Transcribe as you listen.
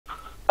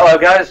Hello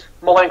guys,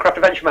 more Minecraft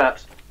adventure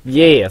maps.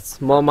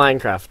 Yes, more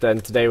Minecraft,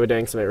 and today we're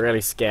doing something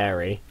really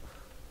scary.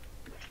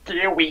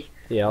 Here we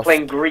Yes.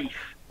 playing Greif.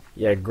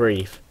 Yeah,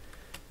 Greif.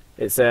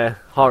 It's a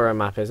horror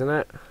map, isn't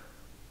it?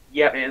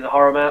 Yep, it is a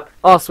horror map.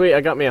 Oh, sweet,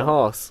 I got me a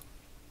horse.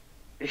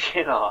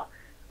 Yeah.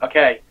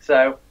 Okay,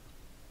 so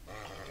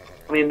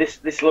I mean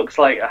this looks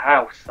like a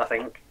house, I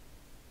think.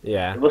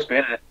 Yeah. It must be,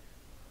 isn't it?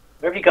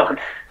 Where have you gone?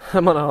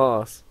 I'm on a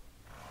horse.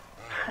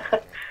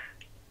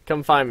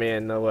 Come find me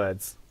in the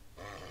woods.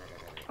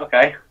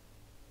 Okay.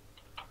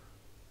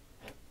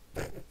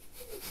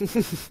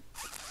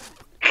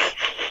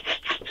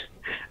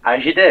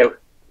 As you do.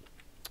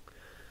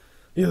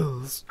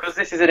 Yes. Because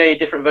this is in a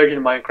different version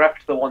of Minecraft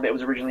to the one that it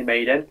was originally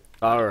made in.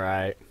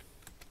 Alright.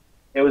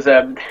 It was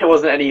there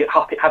wasn't any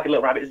happy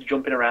little rabbits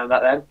jumping around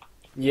that then.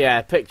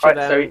 Yeah, picture Right,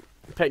 them.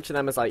 Picture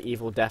them as like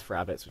evil death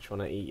rabbits which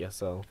want to eat your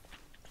soul.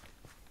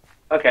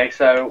 Okay,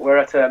 so we're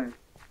at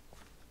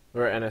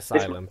We're at an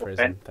asylum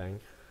prison thing.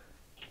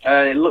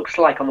 it looks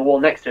like on the wall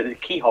next to it there's a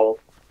keyhole.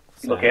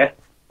 So, Look here.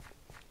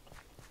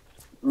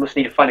 You must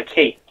need to find a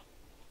key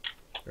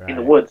in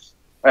the right. woods.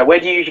 Right, where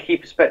do you usually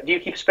keep a spare? Do you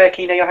keep a spare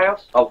key near your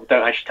house? Oh,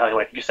 don't actually tell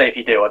anyone. Just say if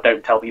you do, or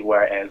don't tell people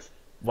where it is.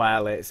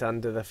 Well, it's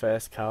under the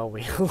first car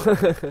wheel.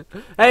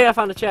 Hey, I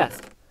found a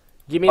chest.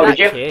 Give me Oh, that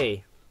did you?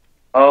 key.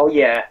 Oh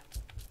yeah.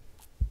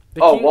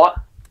 The Oh key- what?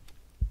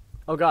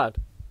 Oh god.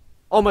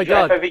 Oh my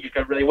Your god. FOV just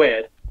got really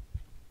weird.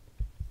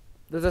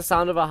 There's a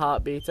sound of a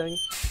heart beating.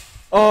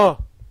 Oh!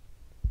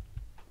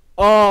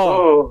 Oh!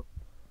 Oh,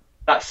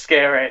 that's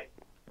scary.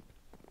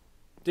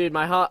 Dude,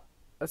 my heart...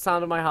 The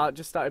sound of my heart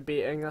just started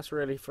beating. That's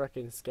really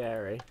freaking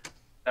scary.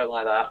 Don't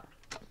like that.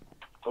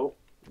 Oh,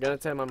 I'm gonna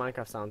turn my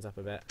Minecraft sounds up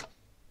a bit.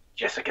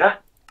 Jessica.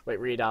 Wait,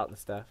 read out the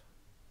stuff.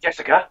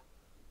 Jessica.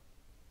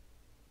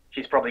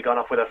 She's probably gone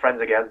off with her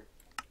friends again.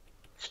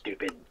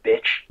 Stupid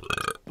bitch.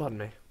 Pardon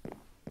me.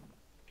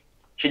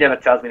 She never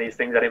tells me these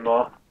things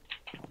anymore.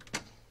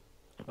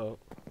 Oh.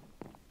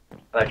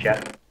 Hello,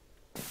 Chet.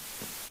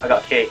 I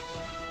got a key.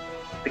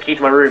 The key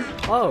to my room.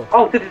 Oh!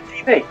 Oh, to the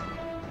TV.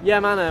 Yeah,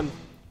 man,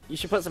 you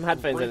should put some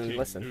headphones in and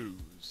listen.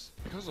 News.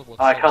 Because of what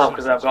I some can't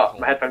because I've got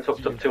citizens my headphones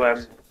hooked up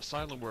to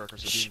asylum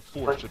workers are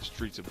being forced to the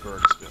streets of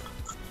Burnsville.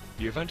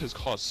 The event has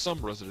caused some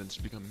residents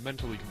to become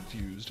mentally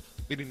confused,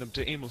 leading them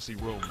to aimlessly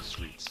roam the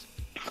streets.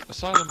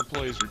 Asylum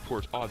employees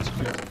report odd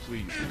screams and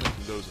pleas coming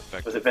from those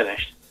affected. Was it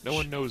finished? No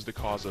one knows the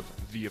cause of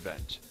the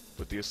event,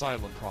 but the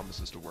asylum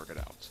promises to work it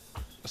out.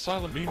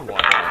 Asylum, meanwhile,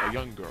 a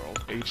young girl,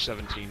 age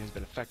 17, has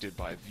been affected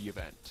by the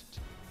event.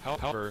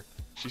 However,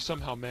 she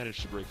somehow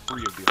managed to break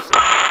free of the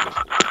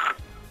asylum.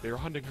 They are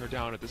hunting her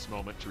down at this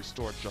moment to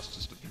restore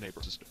justice to the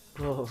neighborhood.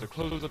 Oh. So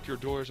close up your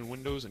doors and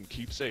windows and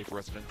keep safe,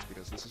 residents,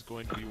 because this is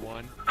going to be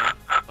one.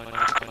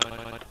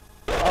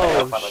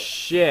 Oh,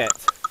 shit.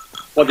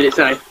 What did it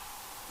say?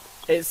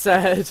 It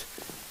said...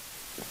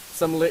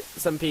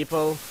 Some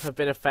people have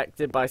been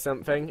affected by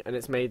something, and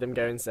it's made them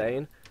go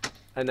insane.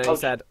 And then Oh. it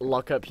said,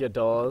 lock up your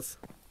doors.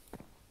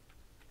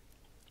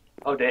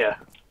 Oh dear.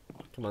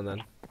 Come on, then.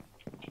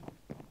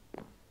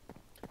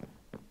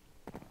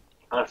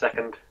 Hang on a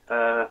second.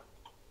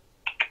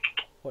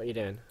 What are you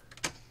doing?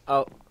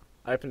 Oh,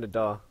 I opened a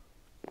door.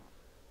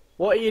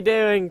 What are you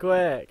doing?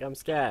 Quick, I'm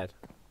scared.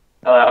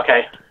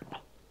 Okay.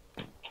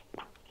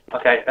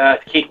 Okay,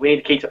 key, we need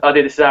a key to... Oh,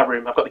 dude, this is our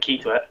room. I've got the key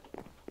to it.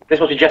 This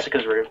must be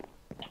Jessica's room.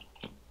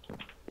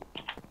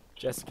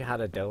 Jessica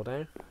had a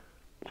dildo.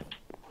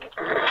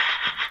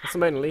 That's the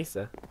Mona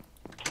Lisa.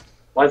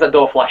 Why is that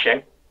door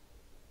flashing?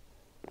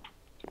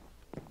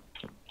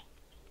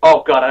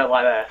 Oh god, I don't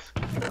like this.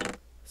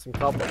 Some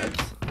cobwebs.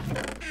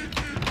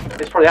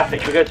 It's probably attic.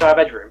 Should we go to our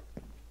bedroom?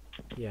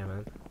 Yeah,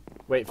 man.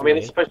 Wait for I mean, me.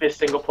 it's supposed to be a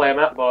single player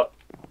map, but...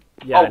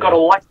 Yeah, I oh god, know.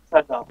 all lights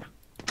turned off.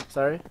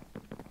 Sorry?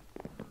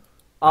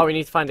 Oh, we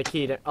need to find a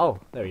key. Oh,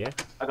 there we go.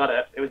 I got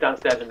it. It was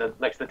downstairs in the,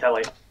 next to the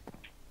telly.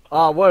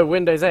 Oh, whoa,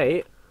 Windows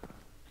 8.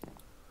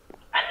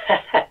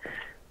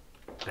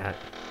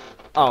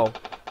 Oh.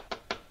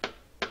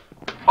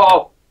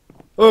 Oh!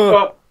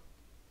 Oh.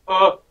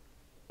 Oh!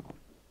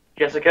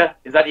 Jessica,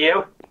 is that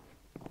you?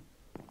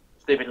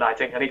 Stupid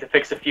lighting. I need to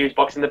fix the fuse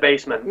box in the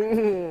basement.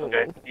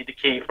 Okay, need the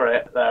key for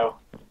it, though.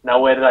 Now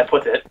where did I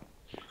put it?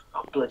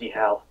 Oh, bloody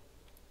hell.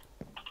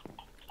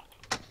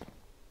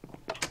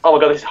 Oh my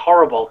god, this is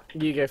horrible.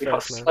 You go We've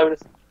got first, man. slowness.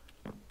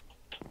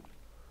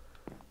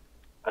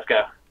 Let's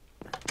go.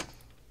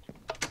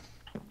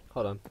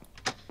 Hold on.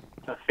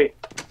 Oh, feet.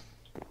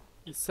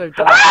 It's so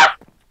dark.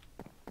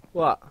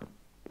 What?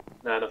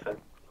 No, nothing.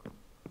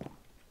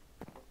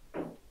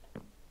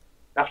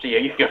 After you.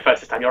 You can go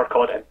first this time. You're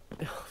recording.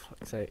 Oh,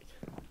 fuck's sake.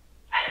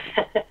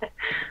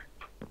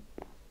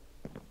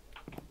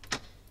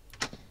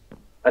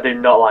 I do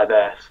not like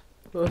this.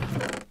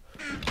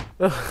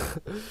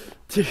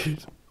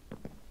 Dude.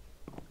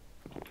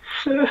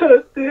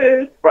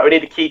 Dude. Right, we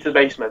need the key to the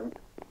basement.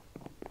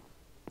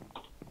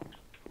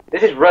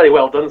 This is really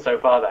well done so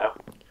far, though.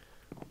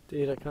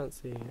 Dude, I can't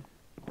see you.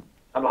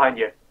 I'm behind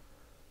you.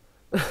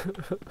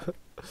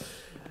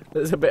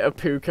 There's a bit of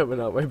poo coming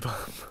out my bum.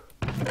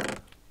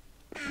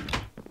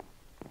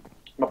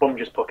 My bum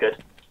just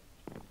puckered.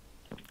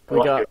 Can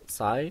we go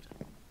outside?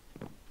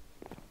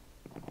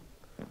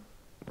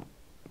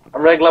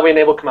 I'm really glad we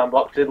enabled command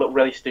block because it'd look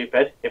really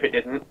stupid if it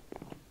didn't.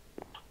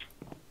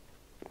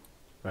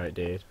 Right,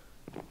 dude.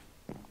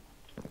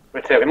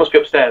 Wait, it must be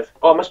upstairs.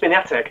 Oh, it must be in the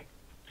attic.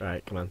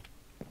 Right, come on.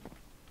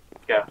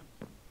 Yeah.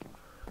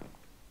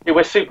 Dude,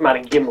 we're Superman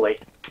and Gimli.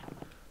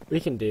 We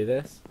can do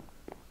this.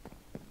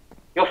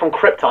 You're from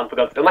Krypton, for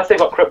God's sake. Unless they've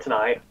got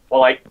kryptonite, or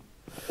like,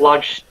 a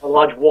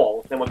large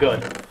wall, then we're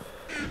good.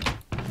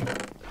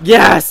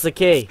 Yes, the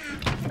key!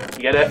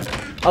 You get it?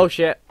 Oh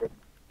shit.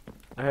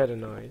 I heard a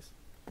noise.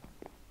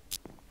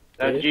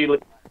 Did you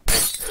look...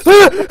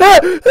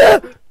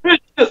 The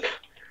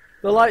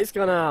light's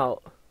gone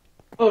out.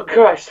 Oh,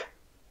 Christ.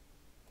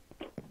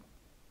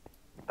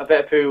 I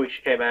bet poo when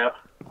she came out.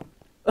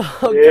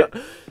 Oh Yeah.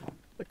 god.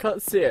 I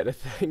can't see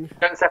anything.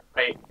 Don't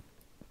separate.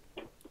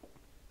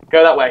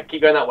 Go that way.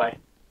 Keep going that way.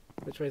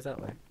 Which way's that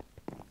way?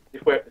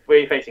 Where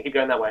you're facing, keep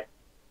going that way.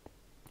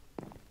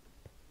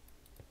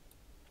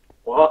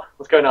 What?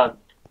 What's going on?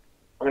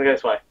 I'm gonna go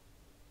this way.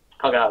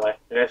 Can't go that way. I'm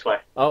gonna go this way.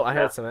 Oh, I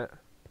heard something.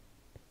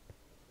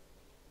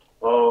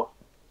 Oh.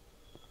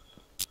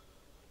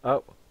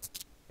 Oh.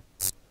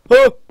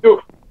 Oh!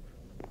 Ooh.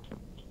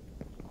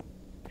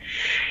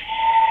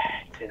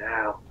 Shit.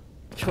 Now.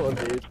 Come on,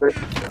 dude. I'm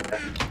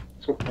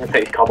gonna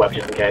take these cobwebs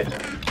just in case.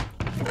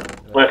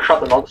 I'm gonna trap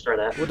the monster in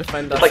it. We'll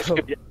defend It's like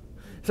ourselves. Scooby.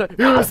 It's like,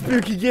 you're a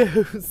spooky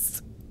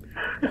ghost!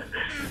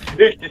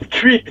 It's this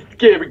creepy,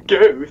 scary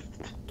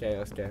ghost. Okay,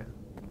 let's go.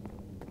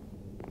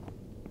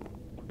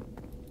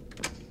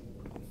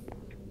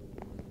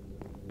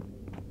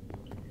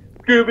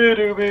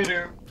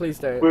 Scooby-Dooby-Doo. Please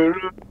don't.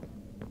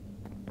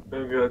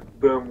 I got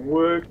some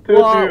work to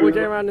What? do. We're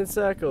going around in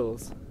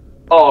circles.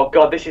 Oh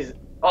god, this is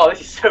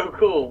so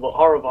cool, but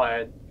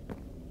horrifying.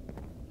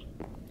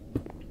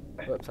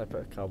 Whoops, I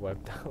put a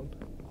cobweb down.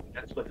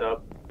 Get split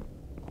up.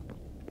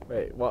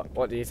 Wait,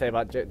 what do you say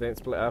about don't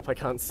split up? I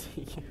can't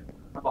see you.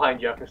 I'm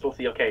behind you, I can still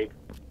see your cape.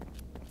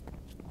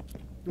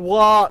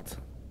 What?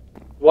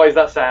 What is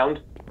that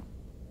sound?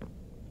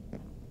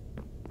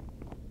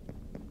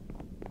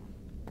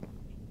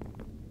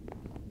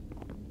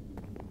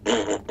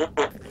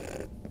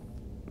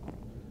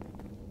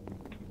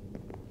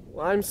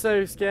 I'm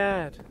so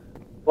scared.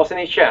 What's in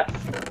his chest?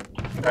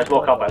 There's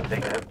more cobwebs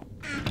in here.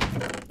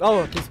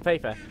 Oh, a piece of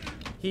paper.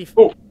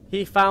 Ooh.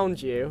 He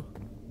found you.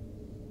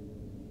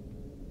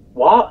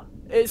 What?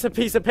 It's a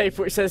piece of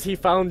paper which says he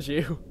found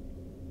you.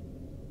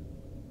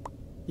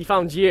 He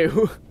found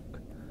you.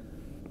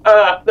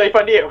 They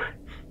found you.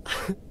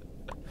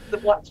 The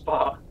black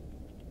spot.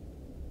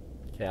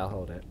 Okay, I'll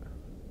hold it.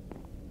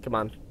 Come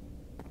on.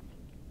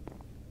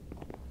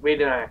 We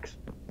need an axe.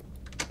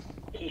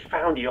 He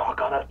found you. Oh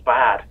god, that's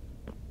bad.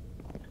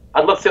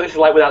 I'd love to see what this is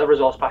like without the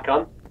resource pack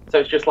on. So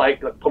it's just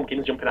like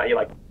pumpkins jumping at you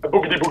like a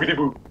boogity boogity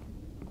boo.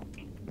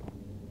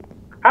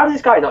 How does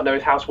this guy not know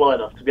his house well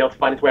enough to be able to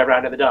find his way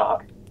around in the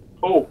dark?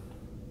 Oh,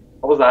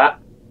 what was that?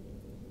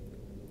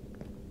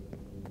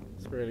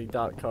 It's a really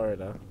dark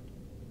corridor.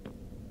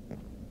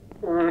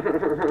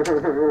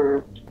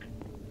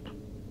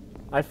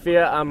 I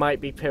fear I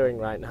might be pooing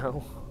right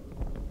now.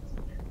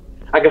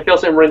 I can feel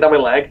something running down my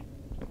leg,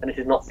 and it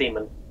is not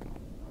semen.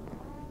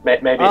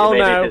 Maybe Oh, maybe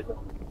no. it is.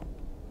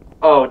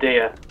 Oh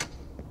dear.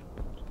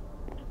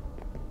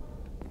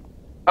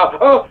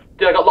 Oh,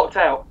 dude, I got locked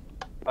out.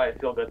 Alright,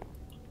 it's all good.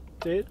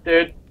 Dude?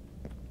 Dude.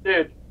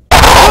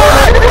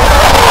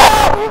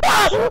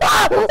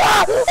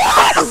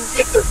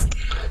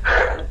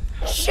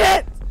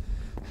 Shit!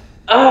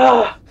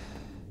 Ah!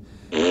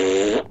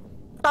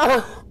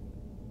 Oh.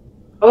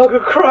 Oh,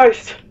 good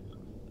Christ!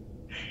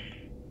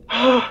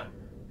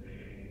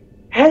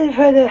 Hey,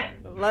 fella!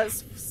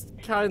 Let's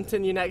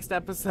continue next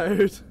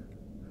episode.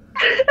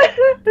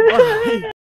 Bye.